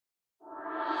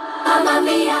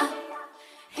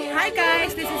Hi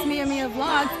guys, this is Mia Mia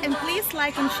Vlogs and please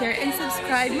like and share and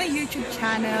subscribe my YouTube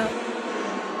channel.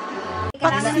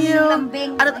 Paksiw!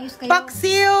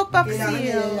 Paksiw!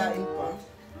 Paksiw!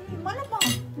 Malamang.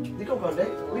 Hindi ko ba,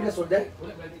 Day? Uy, gasol, Day.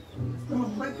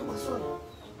 Mag-bike ka magsol.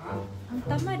 Ang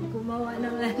tamad, gumawa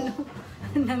ng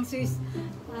ng Swiss,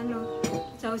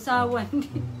 sausawan.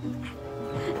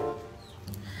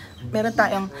 Meron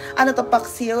tayong,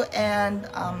 paksiw and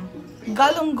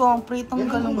galunggong, pritong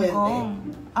galunggong.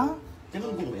 Ah?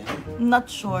 Galunggong yan? Not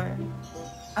sure.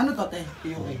 Ano to, te?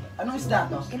 PUK. Anong isda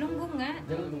to? Galunggong nga.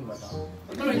 Galunggong ba to?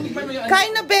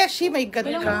 Kain na, Beshy, may God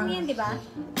ka. Galunggong yan, di ba?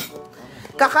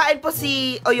 Kakain po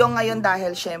si Oyong ngayon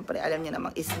dahil syempre alam niyo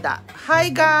namang isda.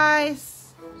 Hi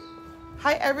guys!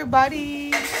 Hi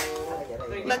everybody!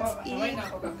 Let's eat.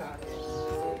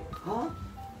 Ha?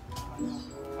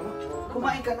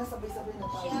 Kumain ka na sabay-sabay na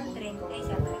tayo. Siyempre,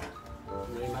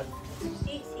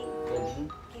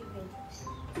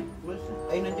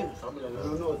 Ay, nandiyan. Sabi lang,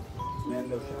 nanonood. Mayan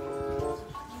daw siya.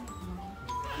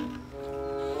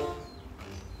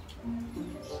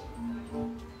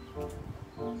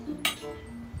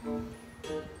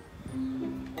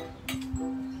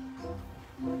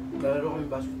 Laro kami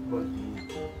basketball.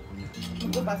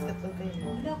 Magbabasketball kayo.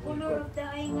 The color of the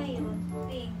eye ngayon,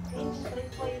 pink. Pink, red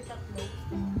po yung tatlo.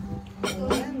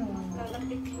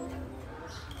 Lalapit kita.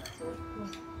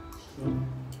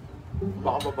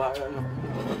 Baka babae, ano?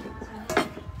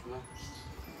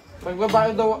 Pag babae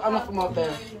daw, anak mo, te.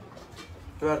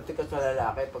 Swerte ka sa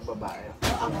lalaki pag babae.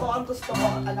 Ako ang gusto ko,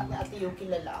 anak ni Ate Yuki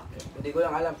lalaki. Hindi ko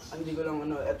lang alam, hindi ko lang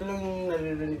ano. Ito lang yung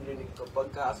naririnig ko.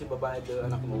 Pagka kasi babae daw,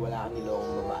 anak mo, wala kang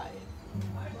nilokong babae.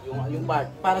 Yung part,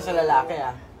 para sa lalaki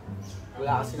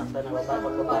wala kasi nakta na babae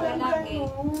pag babae. Lalaki.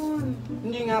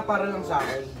 Hindi nga, para lang sa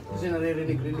akin. Kasi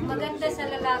naririnig-rinig ko. Maganda sa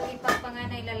lalaki, pag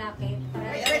panganay lalaki.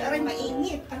 Aray,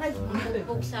 mainit. Aray,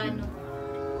 Bugsano.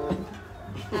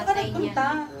 Tatay aray, niya. punta.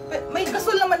 May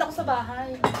gasol naman ako sa bahay.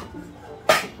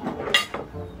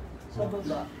 Sa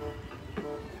baba.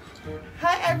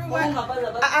 Hi everyone!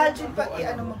 Aadjun pa,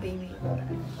 ano mo baby?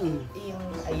 Yung,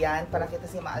 ayan, para kita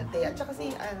si Maalte. At saka si,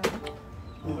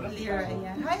 Lira,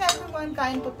 ayan. Hi everyone!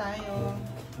 Kain po tayo.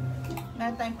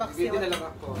 Meron tayong paksiw. Bibili na lang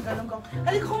ako. Galunggong.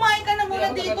 Halika, kumain ka na muna.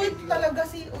 Di ko talaga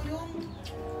si Uyong.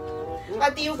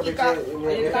 Ate Yuki ka.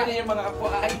 Ayun ka na yung mga apo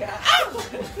ay.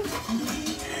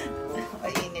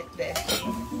 Mainit, Beshy.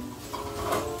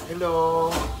 Hello!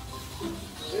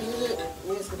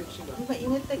 May scripture ba?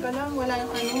 Mainit, teka lang. Wala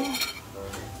yung ano.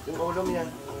 Yung ulam yan.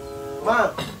 Ma!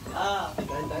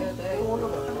 Kain tayo. Yung ulam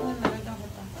ba?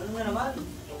 Ano nga naman?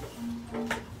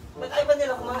 Ba't ay ba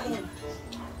nila kumain?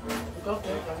 Ikaw,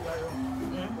 te, kain tayo.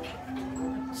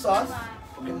 Sauce?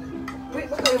 Wait,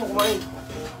 ba't tayo mo kumain?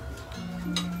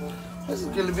 Kasi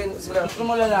Kelvin, sila. Gusto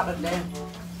mo lalakad na yan?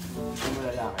 Gusto mo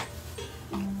lalakad?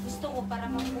 Gusto ko para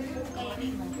magbubog kayo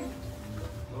rin.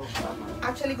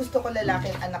 Actually, gusto ko lalaki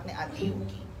ang anak ni Ate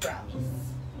Yuki. Promise.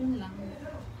 Yun lang.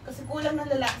 Kasi kulang ng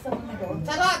lalaki sa mundo.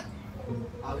 Charot!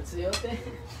 Awit sa'yo, te.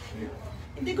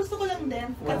 Hindi, gusto ko lang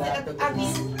din. Kasi Ate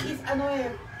Yuki is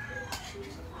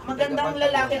magandang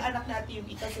lalaki ang anak ni Ate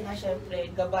Yuki kasi nga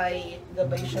syempre, gabay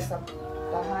siya sa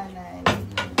tahanan.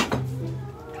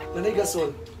 Nanay gasol.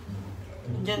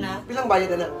 Diyan na. Pilang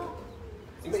bayad na na?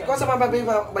 Ikaw sa mga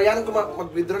bayaran ko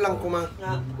mag-withdraw lang kuma.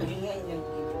 Ayun nga, yun.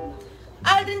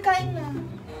 Alden, kain na.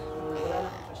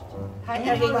 Hi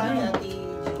everyone.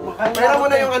 Mayroon mo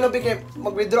na yung ano, Bike.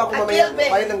 Mag-withdraw ako mamaya.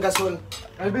 Bayad ng gasol.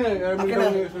 Ay, Akin na.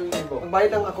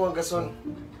 Magbayad lang ako ng gasol.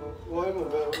 Ay,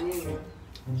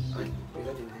 Ay,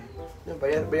 pila din.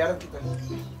 Yan, bayaran kita.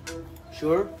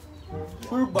 Sure?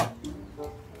 sure ba?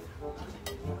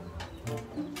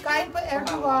 Kain pa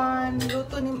everyone.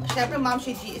 Luto ni, syempre Ma'am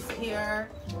Shiji is here.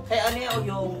 Kaya ano yung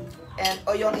Oyong? And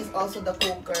Oyong is also the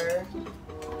cooker.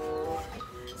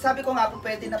 Sabi ko nga po,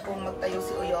 pwede na pong magtayo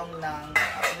si Oyong ng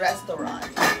restaurant.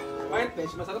 White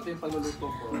fish, masarap yung pagluluto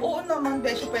ko. Oo naman,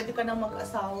 Beshy, pwede ka nang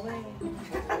mag-asawa eh.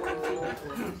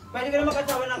 Pwede ka na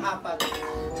mag-asawa ng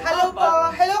 4. Hello po!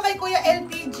 Hello kay Kuya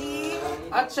LPG!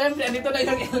 At syempre, andito na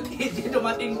yung LPG,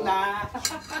 dumating na.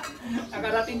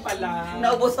 Nakarating pala.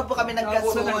 Naubos na po kami ng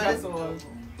gasol. Naubusan ng gasol.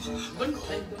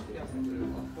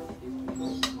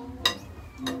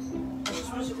 Tapos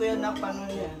mo si Kuya Nak, paano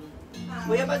yan?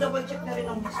 Kuya, pa-double check na rin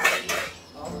ang gusto.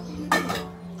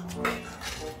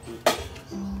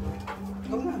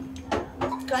 Ikaw na.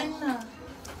 Kain na.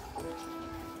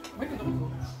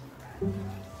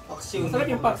 Paksiw. Masarap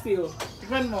yung paksiw.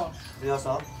 Tignan mo.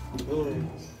 Seryoso?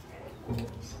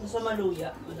 Nasa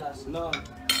maluya. Udas. No.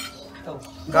 Ito.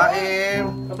 Kain!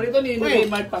 Paborito ni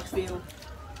Mark paksiw.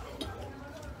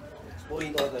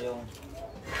 Burrito kayo.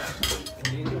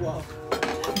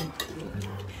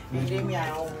 Hindi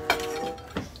meow.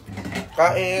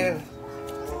 Kain.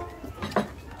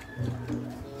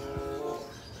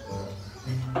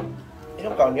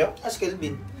 Inom kaon niyo? As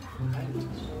Kelvin.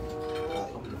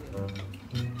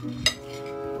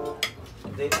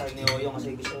 Hindi, ni Oyong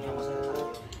kasi gusto niya masaya tayo.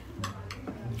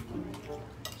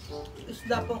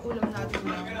 Isda pang ulam natin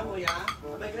na. Sabay ka na, kuya.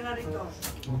 Sabay ka na rito.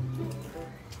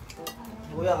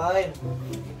 Kuya, kain.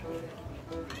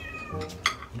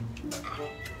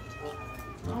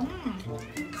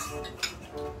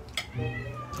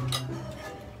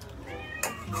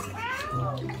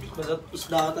 Masarap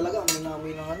isda ka talaga. Ang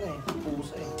namoy ng ano eh.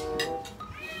 Pusa eh.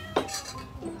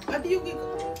 Ate Yuki,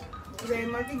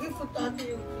 Raymar, tigil-foot ate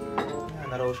Yuki. Yan,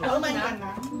 naraw siya. Kumain ka na?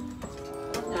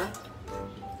 Na?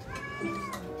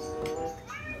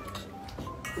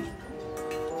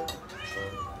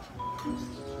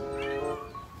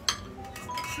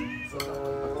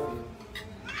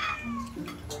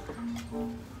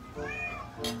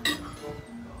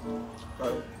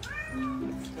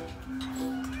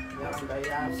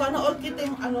 Sana all kita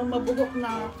yung mabugok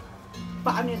na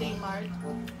paa ni Raymar.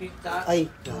 Kita. Ay.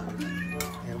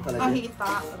 Ayan pala dyan.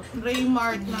 Kahita.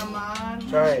 Raymar naman.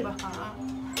 Sorry. Baka.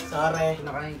 Sorry.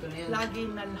 Kinakain ko na yan. Lagi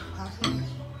na lahat.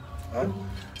 Ha?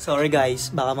 Sorry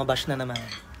guys, baka mabash na naman.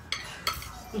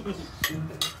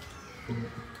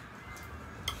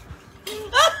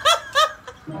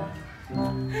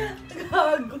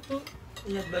 Gago.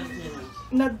 In-advance niya na.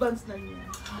 In-advance na niya.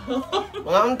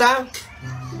 Mga unta.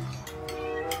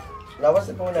 Lawas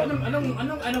na po na.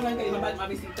 Ano kayo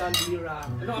Mami si Lira?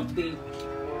 Anong update?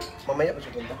 Mamaya pa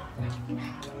siya punta.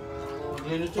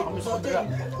 Maglinis na kami sa kabila.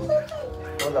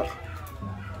 Wala.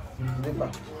 Hindi pa.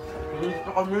 Maglinis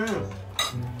na kami.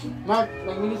 Mark,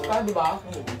 nag-minis ka, di ba?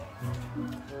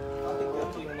 Matik yan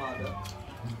tuwing umaga.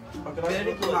 Pagkatapos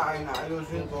ko kumain na,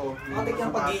 ayusin ko. Matik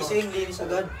yan pag-gising, linis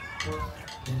agad.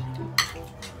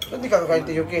 Ba't di ka kakain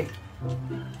tayo, Yuki?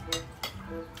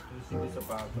 Ayusin ko sa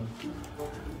pato.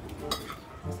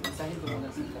 Isahin ko muna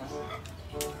sila.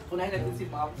 Unahin natin si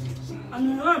Paksiw. Ano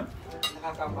na?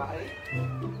 Nakakabahay.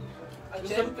 At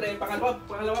syempre,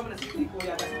 pangalawa mo na si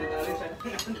Kuya kasi nag-aral siya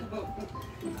ng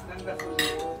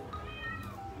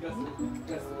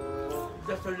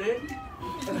Gasoline?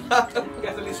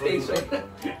 gasoline station.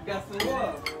 Gaso.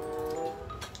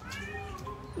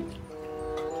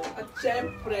 At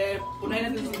syempre,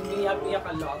 unahin natin si Mia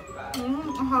Kaloka.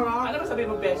 Ang harap. Ano ba sabihin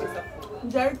mo, Beshy, sa food?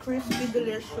 Very crispy,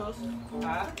 delicious.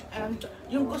 Ha? And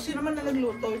yung kung sino man na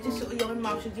nagluto, which is yung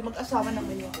Maxi, di mag-asawa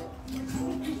naman yun.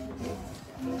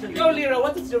 Ikaw, Lira,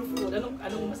 what is your food? Anong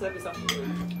masabi sa food?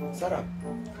 Sarap.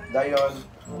 Dayon.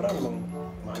 Marami mong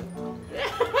mahal.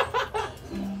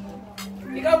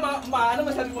 Ikaw, ano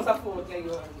masabi mo sa food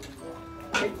ngayon?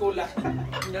 May kulang.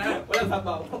 Walang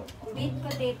sabaw. Beat ko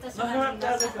dito sa Masarap kanila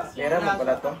talaga. sa Kera mo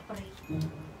pala to.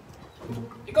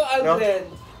 Ikaw, Alfred,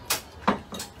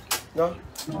 No?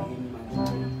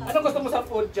 anong gusto mo sa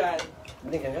food dyan?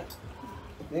 Hindi ka nga.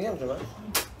 Hindi ka diba?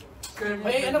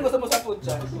 May anong gusto mo sa food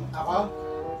dyan? Ako?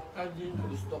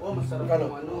 Gusto ko, masarap Kano?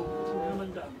 yung ano.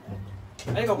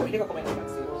 Ay, hindi ka kumain ng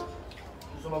Paksiw.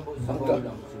 Gusto mabaw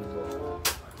lang.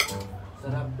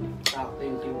 Sarap. Sakto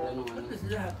yung timpla ng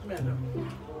ano.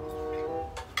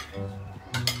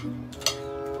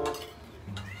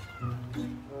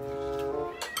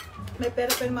 May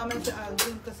pera pa yung mama si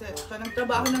Alvin kasi siya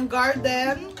nagtrabaho ng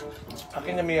garden.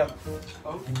 Akin na Mia.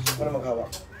 Oh? Para maghawak.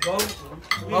 Go.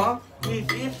 Ha?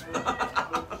 Misis?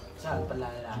 Saan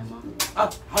palala mo?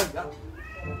 Harga.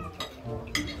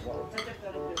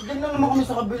 Diyan na naman kami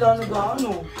sa kabila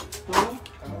nag-ano.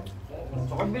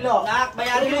 Sa kabila. Nak,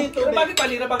 bayaran mo yung Pero tubig. bakit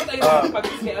palira? Bakit ayaw mo mag-pag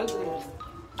kay Alfred?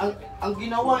 Ang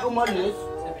ginawa ay umalis.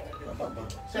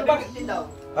 Pero bakit, daw?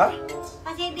 Ha?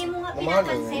 Kasi di mo nga Mamahal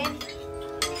na pinapansin.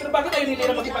 pero bakit ayaw ni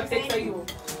Lira makipag-sex sa'yo?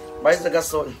 Bayad sa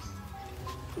gasol.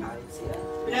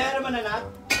 Pinayaran mo na, Nak?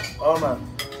 Oo, ma.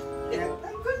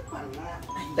 Pinagtanggol pa nga.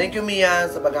 Thank you, Mia,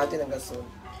 sa paghati ng gasol.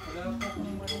 Wala pa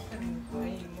akong marisan.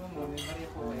 Ay, mama, may Maria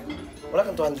po kayo. Wala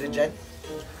kang 200 dyan?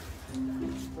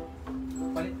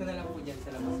 Palit ko na lang po dyan sa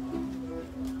labas.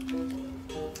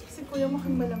 Kasi kuya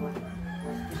mukhang malaman.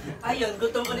 Ayun,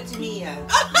 gutom ulit si Mia.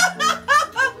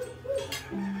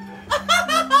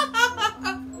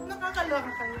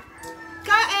 Nakakaloka kayo.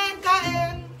 Kain!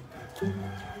 Kain!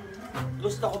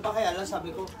 Gusto ko pa kaya lang, sabi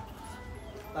ko.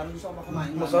 Parang gusto ko pa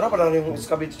kumain. Masarap pala yung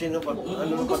escabeche no pag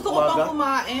ano Gusto pag ko umaga. pang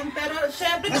kumain, pero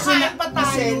syempre Kasi, kakain pa tayo.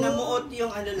 kasi namuot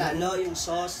yung ano lalo, yung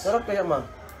sauce. Sarap kaya ma.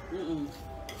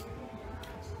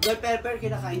 Bell pepper,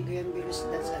 kinakain ko yan because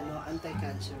that's ano,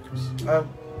 anti-cancerous. Ah,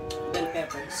 Bell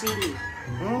pepper, sili.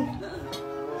 hmm?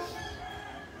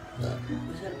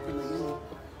 Masarap naman yun.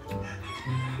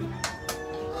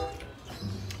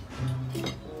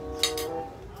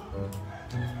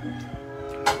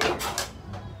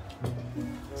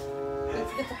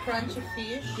 crunchy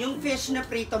fish. Yung fish na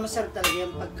prito, masarap talaga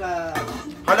yan pagka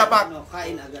Halapak! ano,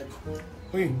 kain agad.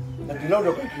 Uy, nadilaw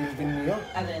daw kay Kelvin niya.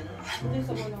 Alin? Hindi,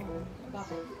 sa walang.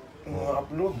 Bakit? Mga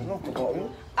upload, ano, totoo yun?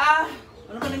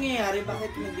 Ano ka nangyayari?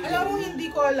 Bakit hindi? Alam mo, hindi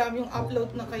ko alam yung upload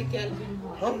na kay Kelvin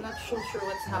mo. I'm not so sure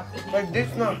what's happening. 5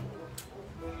 days na.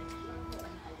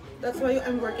 That's why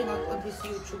I'm working out on this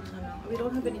YouTube na lang. We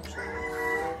don't have any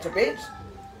choice. Sa page?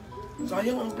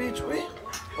 Sayang ang page, uy.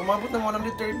 Umabot ng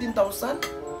 113,000.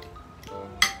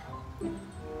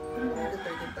 Ano ba yung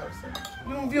 13,000?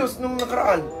 Yung views nung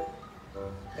nakaraan.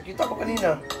 Nakita ko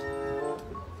kanina.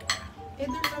 Eh,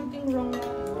 there's something wrong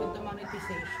with the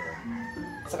monetization.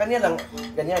 Sa kanya lang,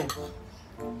 ganyan.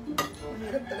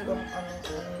 Mahirap talagang ano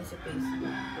sa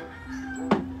Facebook.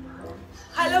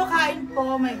 Hello, kain po.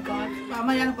 Oh my God.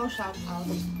 Mamaya na pong shout out.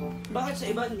 Bakit sa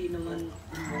iba hindi naman?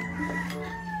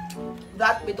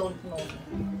 That we don't know.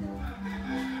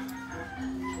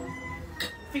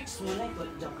 Fix mo na, ikaw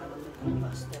dyan ka lang ng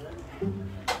master.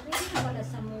 Pwede na wala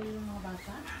sa mall yung mga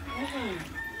bata?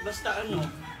 Basta ano,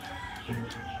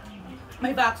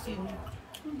 May vaccine.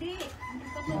 Hindi. Hindi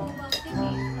pa mag-vaccine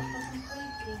eh. Tapos ang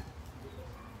pwede.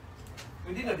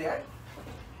 Hindi na diyan?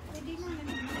 Pwede na.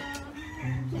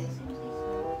 Sa isang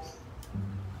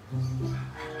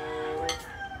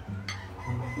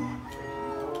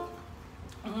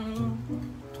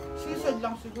Season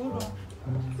lang siguro.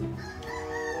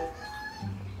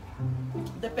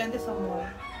 Depende sa mall.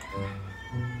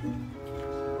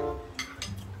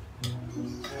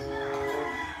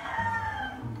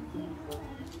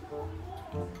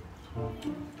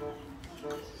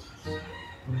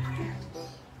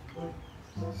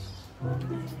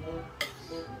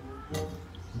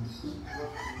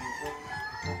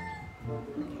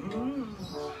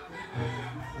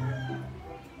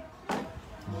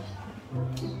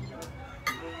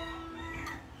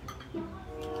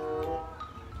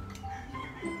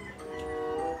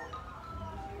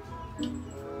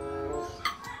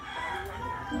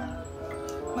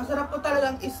 Masarap po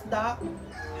talagang isda.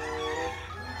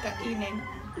 Kainin.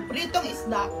 Pritong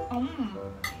isda.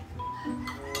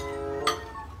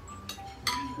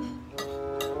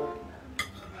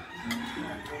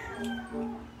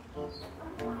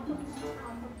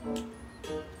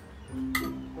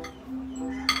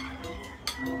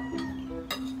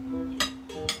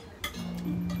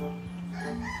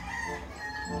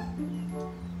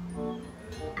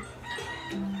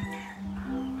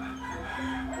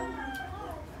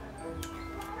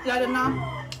 Lalo na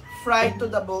fried to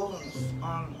the bones.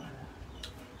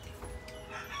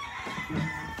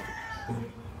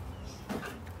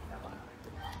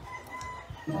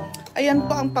 Ayan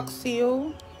po ang paksiw.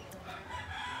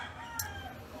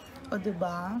 O,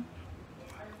 diba?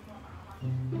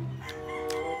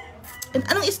 And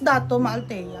anong isda to,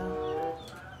 Maaltea?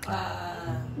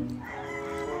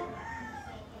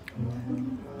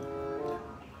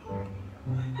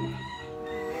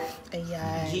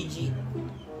 Ayan. GG.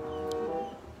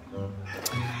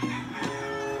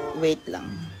 Wait lang.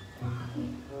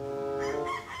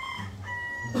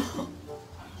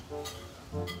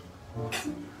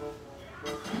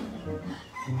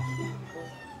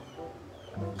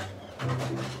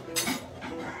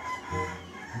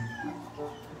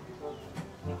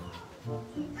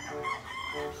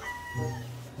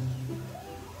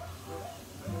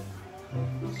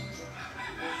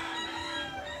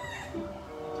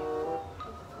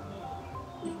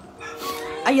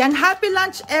 Ayan, happy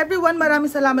lunch everyone. Maraming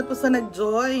salamat po sa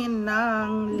nag-join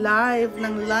ng live,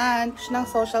 ng lunch, ng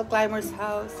Social Climbers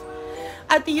House.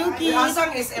 At Yuki.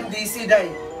 Asang SMDC, Day?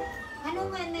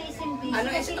 Ano nga na SMDC? Ano,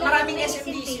 Kasi maraming lang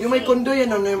SMDC. Yung may kondo yan,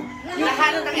 ano yung...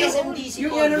 Lahat ng SMDC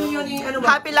Yung ko. ano yun, ano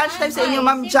ba? Happy lunch time sa inyo,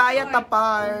 Ma'am Jaya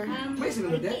Tapar. May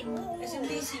sinunod yan?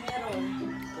 SMDC meron.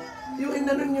 Yung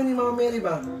inanon yun ni Mama Mary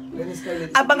ba? Ganun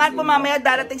Scarlett. Abangan po mamaya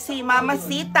darating si Mama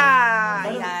Sita.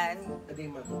 Ayan.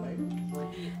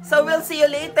 So we'll see you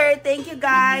later. Thank you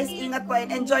guys. Ingat po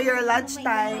and enjoy your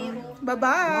lunchtime.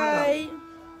 Bye-bye.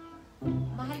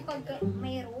 Mahal pag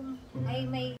may room. Ay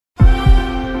may